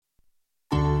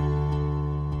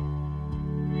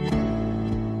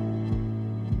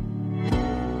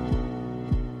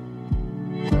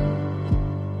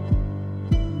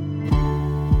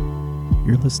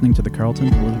listening to the Carleton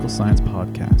Political Science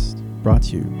Podcast, brought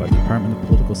to you by the Department of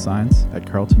Political Science at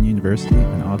Carleton University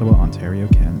in Ottawa, Ontario,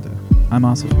 Canada. I'm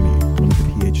Asif Hamid, one of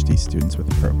the PhD students with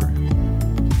the program.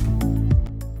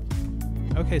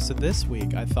 Okay, so this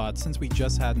week I thought since we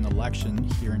just had an election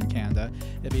here in Canada,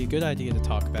 it'd be a good idea to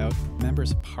talk about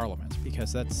members of parliament,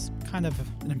 because that's kind of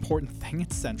an important thing.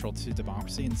 It's central to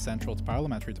democracy and central to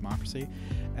parliamentary democracy.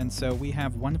 And so we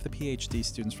have one of the PhD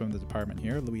students from the department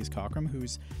here, Louise Cockram, who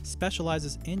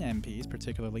specializes in MPs,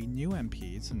 particularly new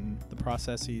MPs, and the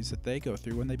processes that they go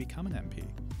through when they become an MP.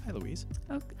 Hi, Louise.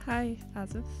 Oh, hi,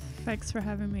 Asif. Thanks for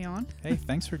having me on. Hey,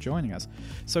 thanks for joining us.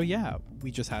 So yeah,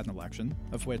 we just had an election,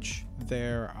 of which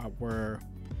there were,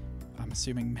 I'm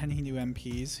assuming, many new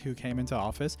MPs who came into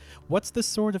office. What's the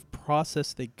sort of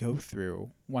process they go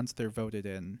through once they're voted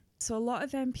in? So a lot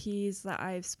of MPs that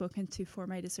I've spoken to for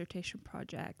my dissertation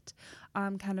project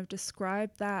kind of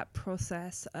describe that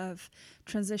process of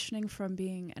transitioning from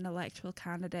being an electoral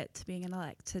candidate to being an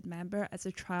elected member as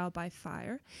a trial by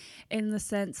fire, in the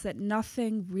sense that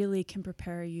nothing really can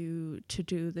prepare you to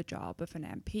do the job of an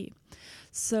MP.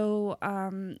 So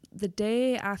the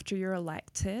day after you're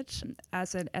elected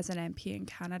as an MP in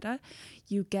Canada,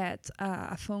 you get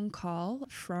a phone call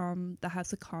from the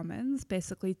House of Commons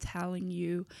basically telling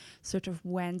you sort of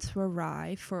when to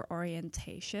arrive for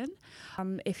orientation.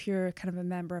 If you're kind of a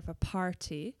member of a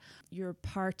party,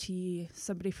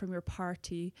 somebody from your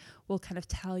party will kind of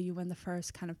tell you when the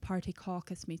first kind of party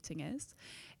caucus meeting is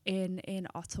in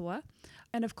Ottawa.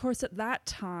 And of course, at that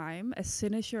time, as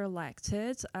soon as you're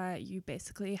elected, you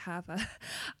basically have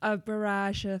a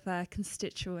barrage of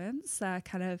constituents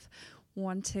kind of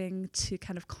wanting to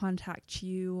kind of contact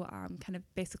you kind of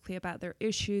basically about their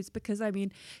issues, because I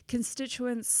mean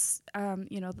constituents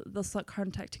they'll start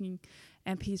contacting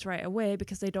MPs right away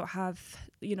because they don't have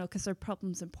because their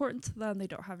problem's important to them. They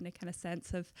don't have any kind of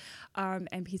sense of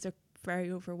MPs are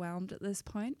very overwhelmed at this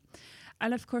point.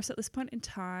 And of course, at this point in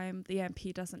time, the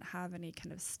MP doesn't have any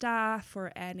kind of staff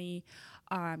or any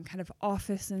kind of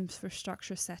office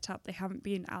infrastructure set up. They haven't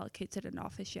been allocated an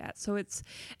office yet. So it's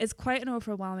quite an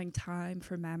overwhelming time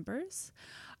for members.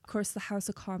 Of course, the House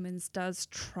of Commons does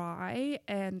try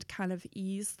and kind of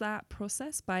ease that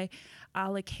process by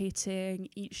allocating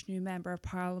each new member of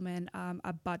Parliament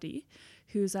a buddy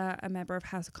who's a member of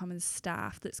House of Commons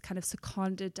staff that's kind of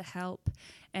seconded to help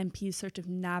MPs sort of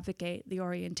navigate the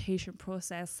orientation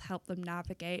process, help them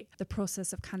navigate the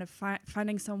process of kind of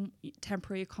finding some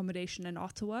temporary accommodation in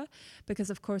Ottawa. Because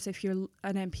of course, if you're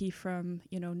an MP from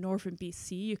northern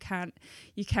BC,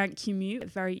 you can't commute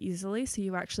very easily, so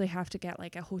you actually have to get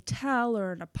like a hotel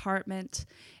or an apartment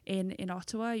in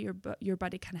Ottawa. Your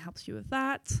buddy kind of helps you with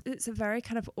that. It's a very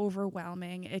kind of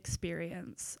overwhelming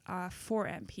experience for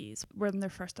MPs when they're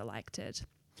first elected.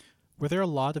 Were there a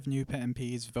lot of new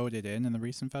MPs voted in the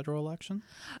recent federal election?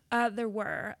 There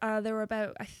were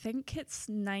about, I think it's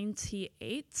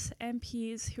 98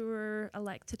 MPs who were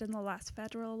elected in the last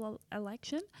federal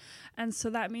election. And so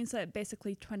that means that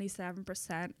basically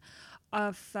 27%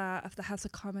 of the House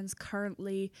of Commons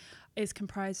currently is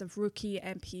comprised of rookie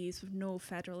MPs with no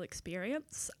federal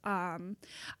experience. And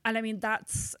I mean,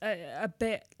 that's a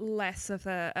bit less of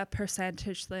a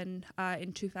percentage than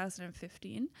in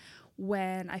 2015.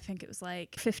 When I think it was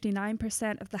like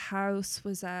 59% of the House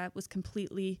was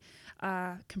completely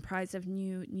comprised of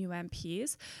new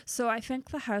MPs. So I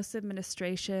think the House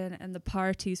administration and the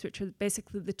parties, which are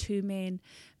basically the two main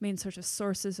sort of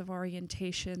sources of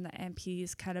orientation that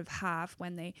MPs kind of have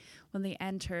when they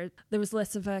enter, there was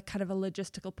less of a kind of a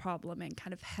logistical problem in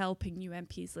kind of helping new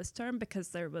MPs this term, because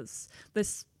there was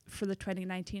this for the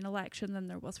 2019 election than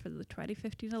there was for the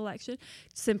 2015 election,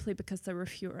 simply because there were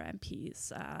fewer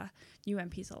MPs, new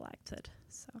MPs elected.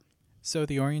 So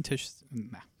the orientation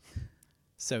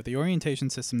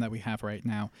system that we have right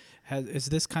now, is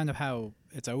this kind of how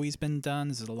it's always been done?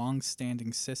 Is it a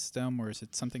long-standing system, or is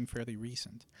it something fairly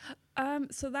recent?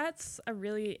 So that's a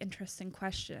really interesting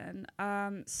question.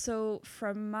 So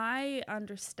from my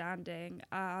understanding,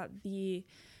 the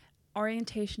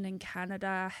orientation in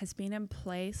Canada has been in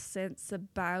place since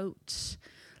about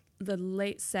the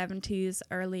late 70s,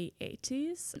 early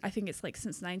 80s. I think it's like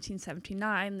since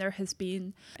 1979, there has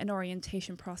been an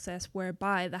orientation process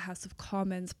whereby the House of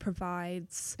Commons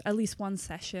provides at least one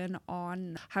session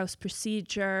on House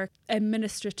procedure,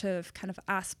 administrative kind of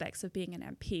aspects of being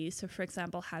an MP. So for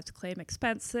example, how to claim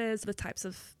expenses, the types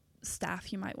of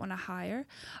staff you might want to hire.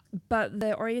 But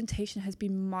the orientation has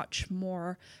been much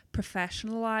more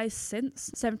professionalized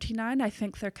since 79. I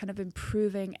think they're kind of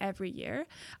improving every year.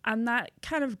 And that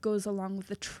kind of goes along with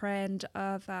the trend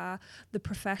of the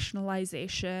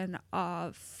professionalization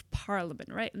of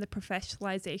Parliament, right? And the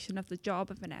professionalization of the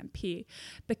job of an MP.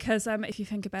 Because if you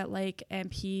think about like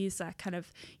MPs, kind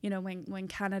of, you know, when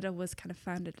Canada was kind of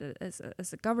founded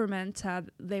as a government,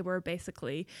 they were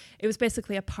basically, it was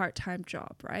basically a part-time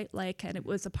job, right? Like, and it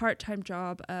was a part-time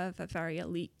job of a very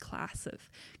elite class of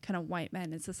kind of white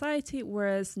men in society,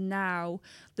 whereas now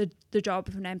the job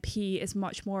of an MP is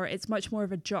much more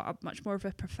of a job, much more of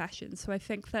a profession. So I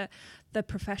think that the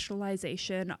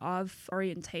professionalization of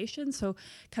orientation, so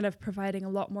kind of providing a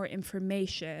lot more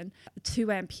information to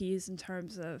MPs in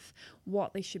terms of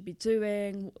what they should be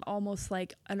doing, almost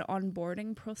like an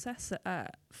onboarding process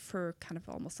for kind of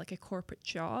almost like a corporate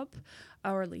job,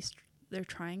 or at least they're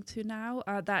trying to now.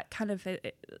 That kind of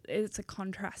it's a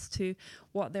contrast to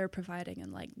what they're providing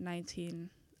in like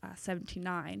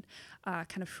 1979,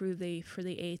 kind of through the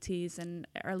 80s and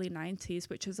early 90s,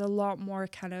 which is a lot more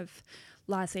kind of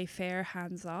laissez-faire,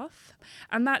 hands-off.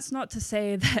 And that's not to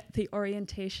say that the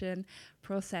orientation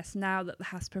process now that the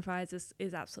House provides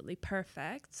is absolutely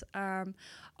perfect. A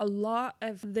lot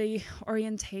of the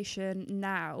orientation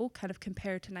now, kind of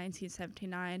compared to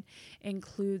 1979,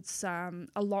 includes a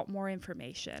lot more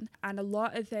information. And a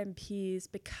lot of MPs,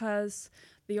 because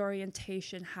the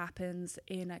orientation happens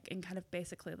in kind of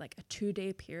basically like a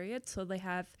 2-day period. So they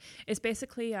have, it's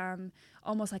basically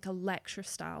almost like a lecture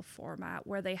style format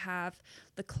where they have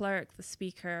the clerk, the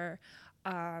speaker,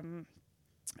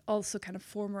 also kind of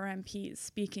former MPs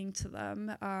speaking to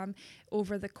them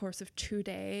over the course of 2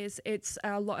 days. It's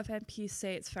a lot of MPs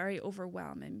say it's very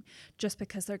overwhelming just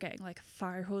because they're getting like a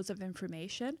fire hose of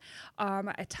information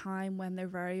at a time when they're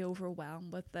very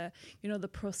overwhelmed with the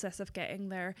process of getting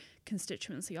their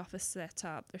constituency office set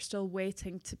up. They're still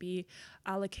waiting to be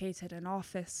allocated an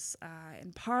office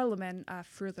in Parliament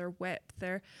through their whip.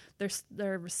 They're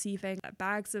receiving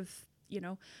bags of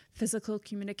physical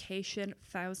communication,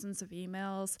 thousands of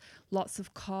emails, lots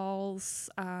of calls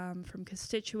from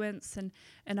constituents and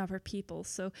other people.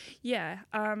 So yeah,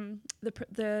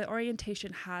 the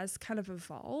orientation has kind of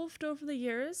evolved over the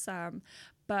years,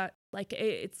 but like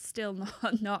it's still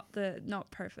not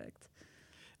perfect.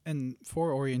 And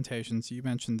for orientations, you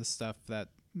mentioned the stuff that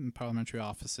parliamentary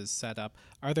offices set up.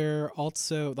 Are there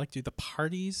also, like, do the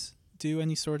parties do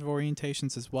any sort of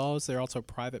orientations as well? Is there also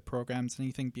private programs,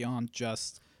 anything beyond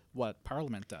just what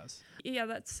Parliament does? Yeah,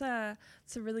 that's a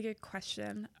really good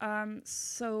question.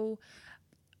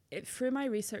 Through my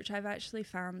research, I've actually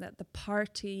found that the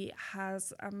party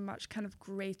has a much kind of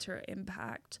greater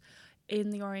impact in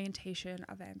the orientation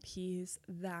of MPs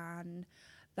than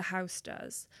the House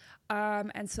does.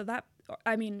 And so that,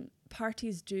 I mean,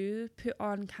 parties do put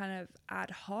on kind of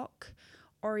ad hoc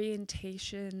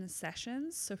orientation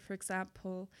sessions. So for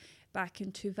example, back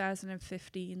in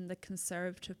 2015, the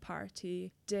Conservative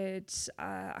Party did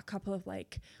a couple of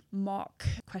like mock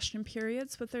question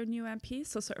periods with their new MPs.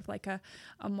 So sort of like a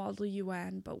model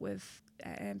UN, but with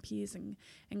MPs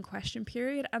in question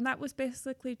period. And that was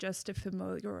basically just to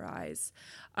familiarise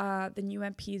the new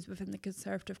MPs within the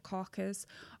Conservative caucus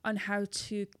on how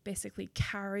to basically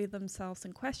carry themselves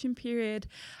in question period,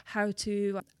 how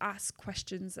to ask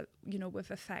questions,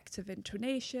 with effective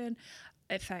intonation,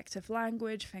 effective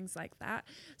language, things like that.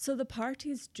 So the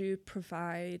parties do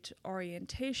provide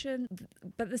orientation,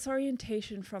 but this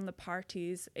orientation from the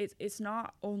parties, it's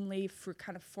not only for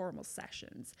kind of formal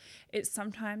sessions. It's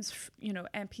sometimes,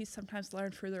 MPs sometimes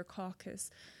learn through their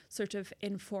caucus sort of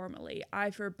informally,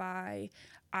 either by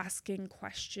asking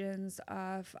questions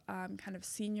of kind of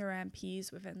senior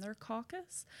MPs within their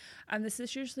caucus. And this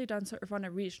is usually done sort of on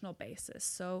a regional basis.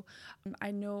 So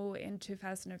I know in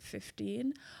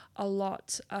 2015, a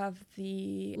lot of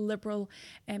the Liberal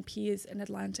MPs in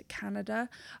Atlantic Canada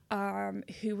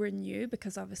who were new,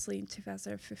 because obviously in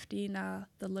 2015,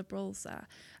 the Liberals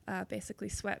basically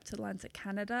swept Atlantic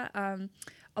Canada.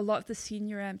 A lot of the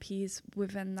senior MPs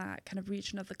within that kind of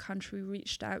region of the country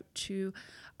reached out to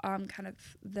kind of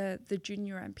the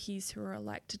junior MPs who were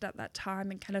elected at that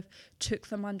time and kind of took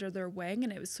them under their wing,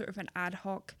 and it was sort of an ad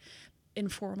hoc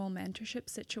informal mentorship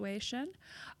situation.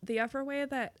 The other way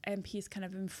that MPs kind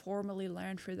of informally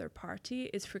learn through their party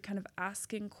is for kind of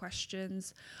asking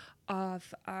questions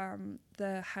of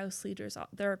the House leaders,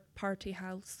 their party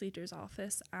House leaders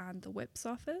office and the Whip's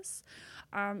office.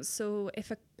 So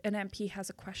if an MP has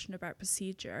a question about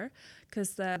procedure,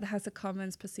 because the House of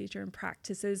Commons procedure and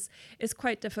practice is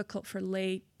quite difficult for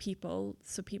lay people,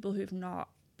 so people who've not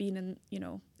been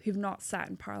in, who've not sat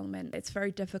in Parliament, it's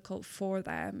very difficult for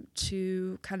them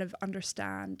to kind of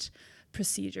understand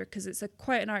procedure because it's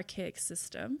quite an archaic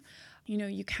system.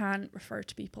 You can't refer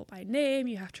to people by name.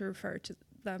 You have to refer to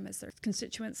them as their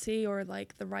constituency or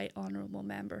like the right honourable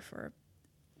member for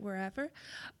wherever.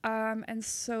 And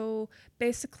so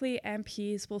basically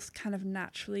MPs will kind of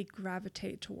naturally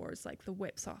gravitate towards like the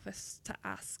whip's office to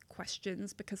ask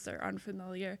questions because they're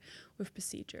unfamiliar with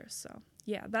procedures. So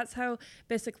yeah, that's how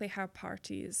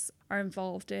parties are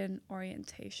involved in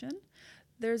orientation.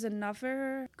 There's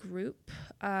another group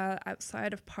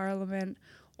outside of Parliament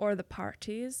or the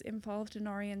parties involved in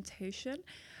orientation,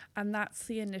 and that's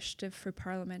the Initiative for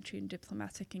Parliamentary and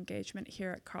Diplomatic Engagement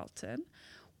here at Carleton,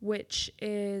 which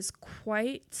is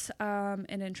quite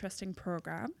an interesting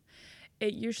program.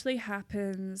 It usually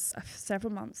happens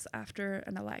several months after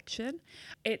an election.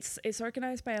 It's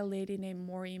organised by a lady named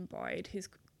Maureen Boyd, who's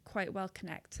quite well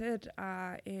connected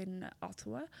in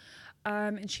Ottawa.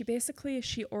 And she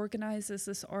organises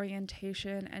this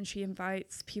orientation, and she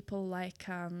invites people like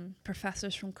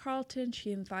professors from Carleton.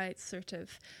 She invites sort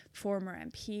of former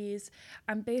MPs.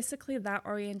 And basically that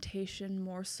orientation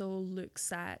more so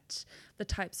looks at the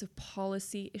types of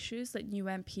policy issues that new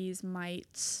MPs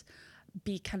might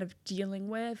be kind of dealing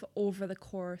with over the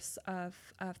course of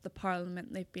the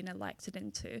parliament they've been elected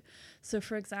into. So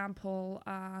for example,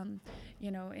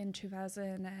 in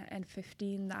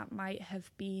 2015, that might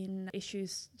have been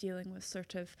issues dealing with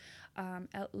sort of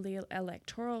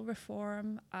electoral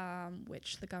reform,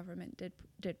 which the government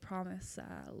did promise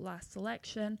last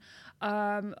election,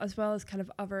 as well as kind of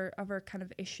other kind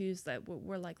of issues that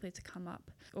were likely to come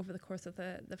up over the course of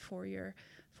the four-year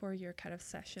kind of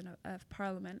session of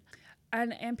Parliament.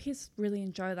 And MPs really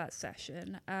enjoy that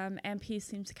session. MPs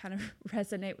seem to kind of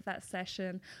resonate with that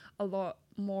session a lot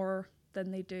more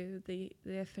than they do the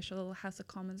official House of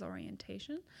Commons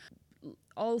orientation.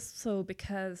 Also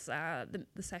because the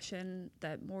session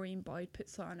that Maureen Boyd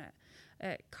puts on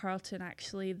at Carleton,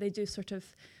 actually, they do sort of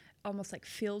almost like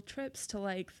field trips to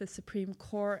like the Supreme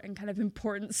Court and kind of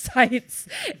important sites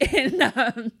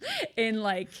in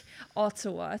like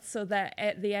Ottawa, so that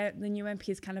the new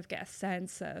MPs kind of get a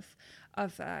sense of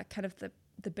kind of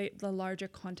the larger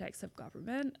context of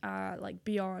government, like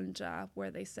beyond where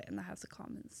they sit in the House of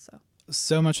Commons.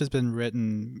 So much has been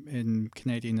written in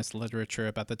Canadianist literature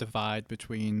about the divide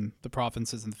between the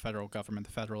provinces and the federal government,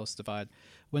 the Federalist divide.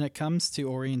 When it comes to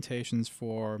orientations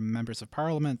for members of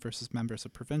parliament versus members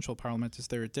of provincial parliament, is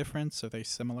there a difference? Are they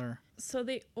similar? So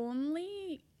the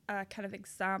only kind of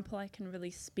example I can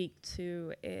really speak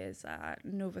to is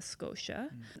Nova Scotia.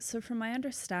 So from my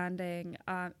understanding,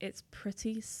 it's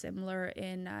pretty similar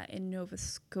in Nova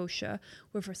Scotia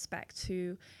with respect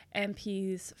to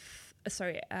MPs.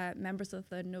 Members of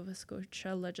the Nova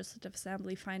Scotia Legislative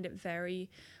Assembly find it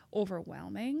very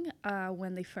overwhelming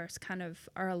when they first kind of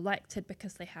are elected,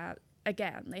 because they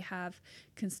have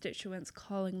constituents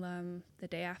calling them the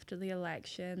day after the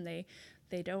election. They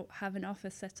don't have an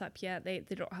office set up yet. They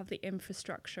don't have the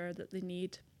infrastructure that they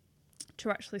need to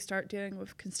actually start dealing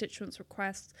with constituents'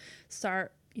 requests,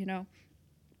 start,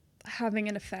 having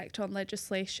an effect on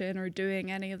legislation or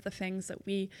doing any of the things that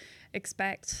we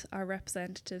expect our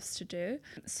representatives to do.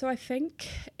 So I think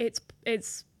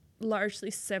it's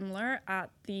largely similar at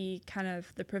the kind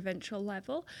of the provincial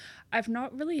level. I've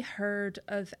not really heard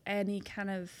of any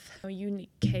kind of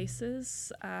unique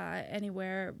cases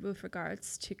anywhere with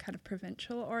regards to kind of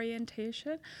provincial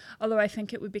orientation, although I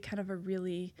think it would be kind of a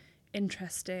really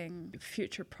interesting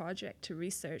future project to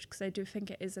research, because I do think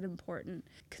it is an important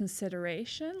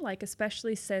consideration, like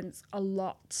especially since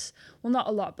not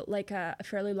a lot, but like a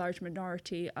fairly large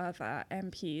minority of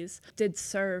MPs did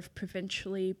serve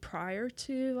provincially prior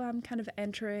to kind of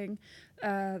entering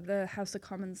the House of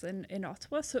Commons in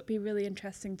Ottawa. So it'd be really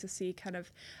interesting to see kind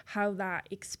of how that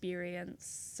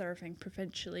experience serving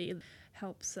provincially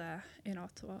helps in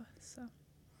Ottawa. So.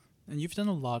 And you've done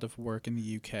a lot of work in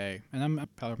the UK, and I'm a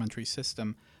parliamentary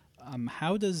system.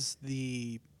 How does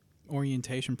the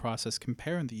orientation process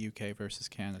compare in the UK versus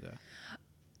Canada?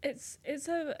 It's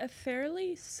a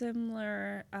fairly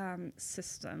similar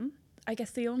system. I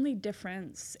guess the only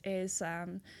difference is,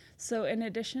 so in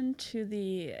addition to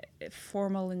the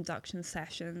formal induction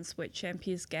sessions, which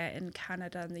MPs get in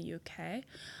Canada and the UK,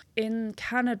 in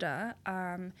Canada,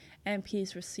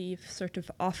 MPs receive sort of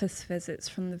office visits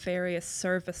from the various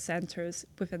service centres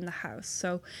within the House.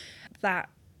 So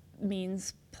that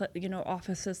means,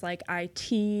 offices like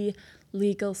IT,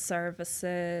 legal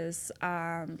services,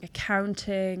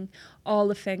 accounting, all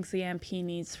the things the MP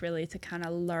needs really to kind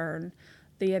of learn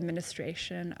the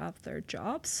administration of their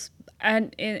jobs.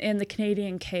 And in the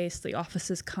Canadian case, the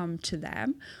offices come to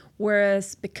them.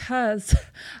 Whereas because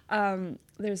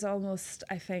there's almost,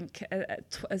 I think,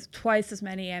 twice as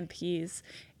many MPs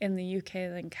in the UK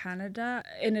than Canada,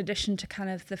 in addition to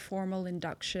kind of the formal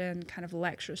induction kind of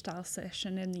lecture style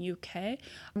session in the UK,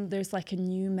 there's like a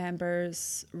new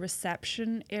members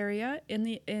reception area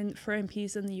for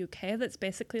MPs in the UK that's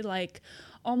basically like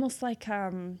almost like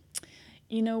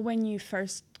when you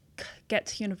first get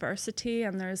to university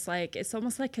and there's like, it's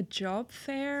almost like a job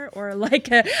fair or like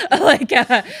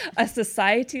a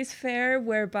society's fair,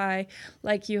 whereby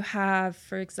like you have,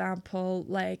 for example,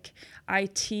 like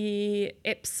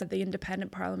IPSA, the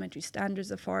Independent Parliamentary Standards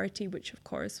Authority, which of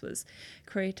course was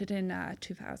created in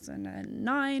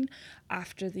 2009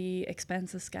 after the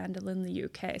expenses scandal in the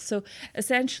UK. So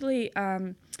essentially,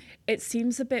 it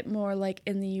seems a bit more like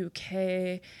in the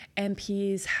UK,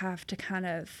 MPs have to kind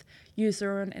of use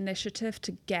their own initiative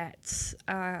to get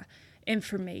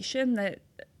information that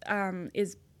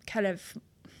is kind of,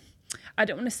 I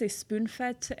don't want to say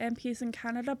spoon-fed to MPs in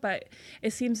Canada, but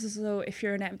it seems as though if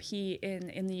you're an MP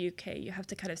in the UK, you have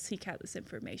to kind of seek out this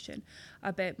information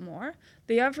a bit more.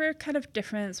 The other kind of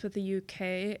difference with the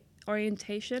UK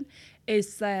orientation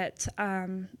is that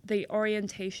the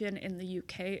orientation in the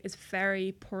UK is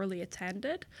very poorly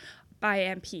attended by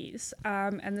MPs,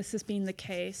 and this has been the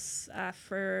case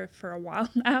for a while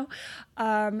now,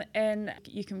 and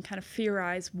you can kind of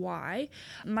theorize why.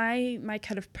 My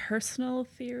kind of personal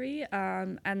theory,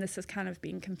 and this has kind of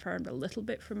been confirmed a little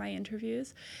bit from my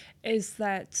interviews, is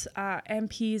that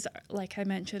MPs, like I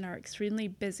mentioned, are extremely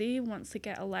busy. Once they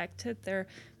get elected, they're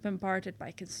bombarded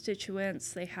by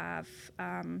constituents. They have,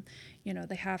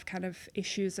 they have kind of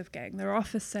issues of getting their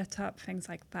office set up, things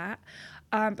like that.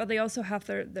 But they also have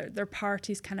their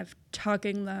parties kind of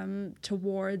tugging them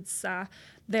towards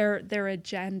their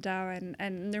agenda,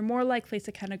 and they're more likely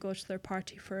to kind of go to their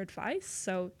party for advice.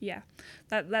 So yeah,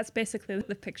 that's basically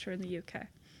the picture in the UK.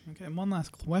 Okay, and one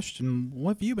last question.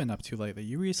 What have you been up to lately?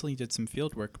 You recently did some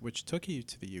field work which took you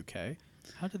to the UK.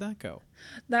 How did that go?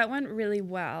 That went really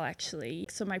well, actually.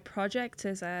 So my project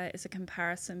is a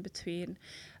comparison between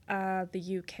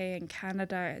the UK and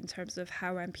Canada in terms of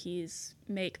how MPs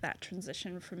make that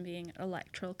transition from being an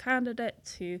electoral candidate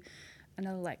to an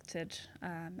elected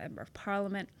member of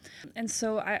parliament. And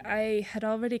so I had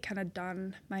already kind of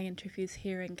done my interviews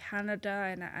here in Canada,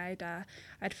 and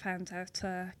I'd found out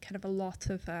kind of a lot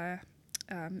of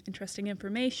interesting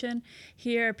information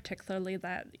here, particularly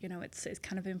that it's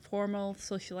kind of informal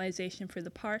socialization for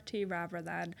the party rather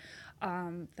than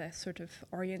the sort of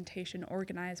orientation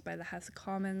organized by the House of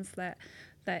Commons that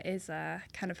is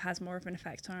kind of has more of an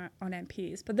effect on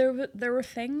MPs. But there were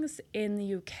things in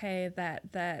the UK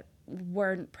that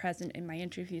weren't present in my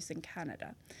interviews in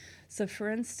Canada. So, for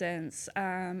instance,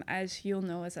 as you'll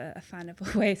know as a fan of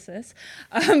Oasis,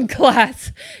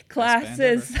 class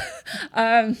is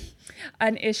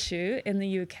an issue in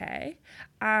the UK.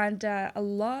 And a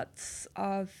lot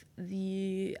of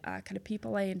the kind of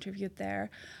people I interviewed there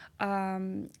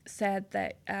said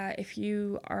that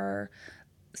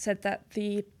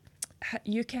the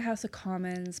UK House of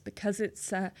Commons, because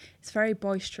it's very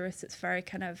boisterous, it's very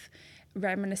kind of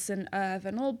reminiscent of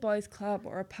an old boys club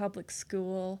or a public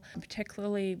school,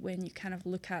 particularly when you kind of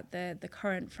look at the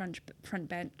current front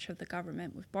bench of the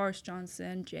government with Boris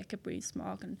Johnson, Jacob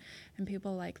Rees-Mogg and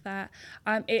people like that.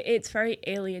 It's very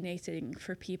alienating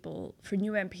for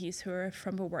new MPs who are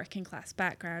from a working class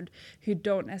background, who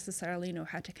don't necessarily know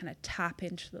how to kind of tap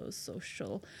into those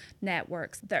social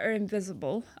networks that are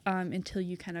invisible until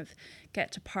you kind of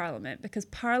get to Parliament. Because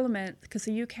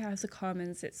the UK House of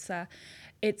Commons, it's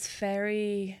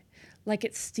very, like,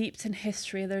 it's steeped in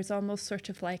history. There's almost sort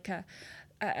of like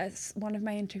as one of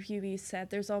my interviewees said,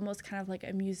 there's almost kind of like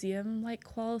a museum-like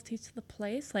quality to the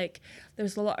place. Like,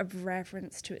 there's a lot of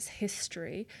reverence to its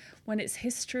history, when its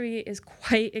history is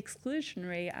quite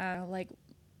exclusionary. Like,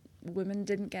 women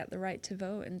didn't get the right to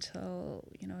vote until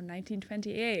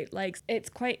 1928. Like, it's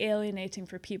quite alienating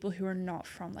for people who are not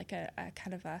from like a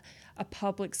kind of a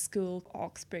public school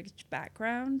Oxbridge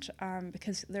background,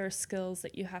 because there are skills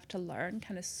that you have to learn,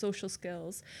 kind of social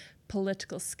skills,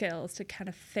 political skills, to kind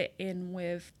of fit in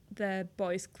with the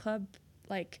boys club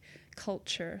like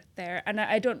culture there. And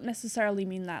I don't necessarily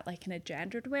mean that like in a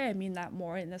gendered way. I mean that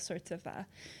more in a sort of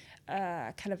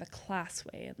kind of a class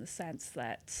way, in the sense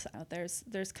that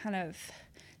there's kind of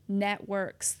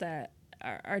networks that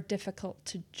are difficult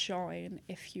to join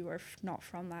if you are not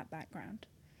from that background.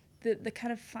 The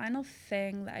kind of final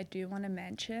thing that I do want to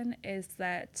mention is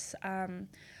that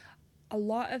A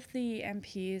lot of the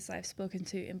MPs I've spoken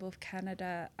to in both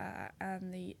Canada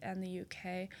and the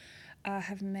UK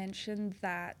have mentioned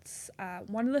that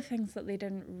one of the things that they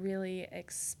didn't really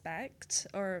expect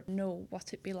or know what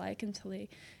it'd be like until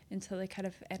they kind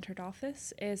of entered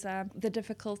office is the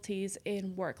difficulties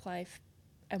in work life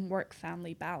and work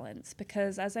family balance.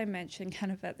 Because as I mentioned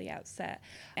kind of at the outset,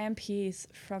 MPs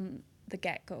from the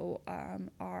get-go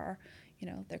are, you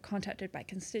know, they're contacted by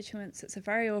constituents. It's a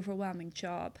very overwhelming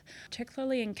job,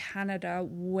 particularly in Canada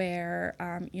where,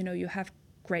 you know, you have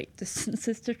great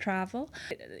distances to travel.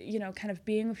 You know, kind of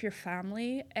being with your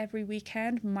family every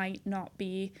weekend might not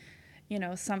be, you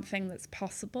know, something that's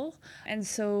possible. And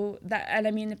so that, and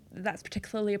I mean, that's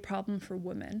particularly a problem for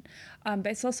women, but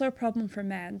it's also a problem for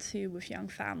men too with young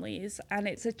families. And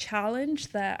it's a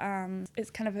challenge that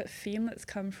it's kind of a theme that's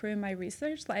come through in my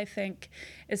research that I think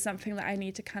is something that I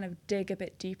need to kind of dig a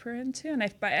bit deeper into. And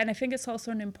I think it's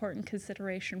also an important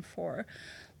consideration for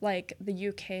like the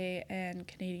UK and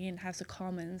Canadian House of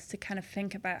Commons to kind of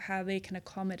think about how they can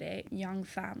accommodate young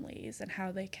families and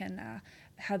how they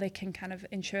can kind of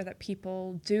ensure that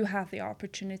people do have the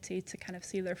opportunity to kind of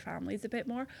see their families a bit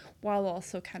more while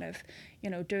also kind of,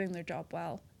 you know, doing their job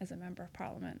well as a member of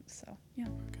parliament. So, yeah.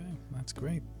 Okay, that's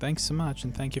great. Thanks so much,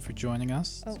 and thank you for joining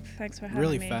us. Oh, thanks for having me.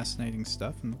 Really fascinating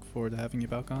stuff, and look forward to having you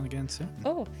back on again soon.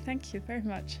 Oh, thank you very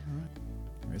much. All right.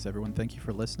 Anyways, everyone, thank you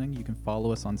for listening. You can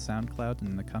follow us on SoundCloud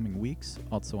in the coming weeks,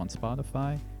 also on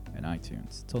Spotify and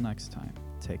iTunes. Till next time,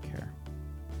 take care.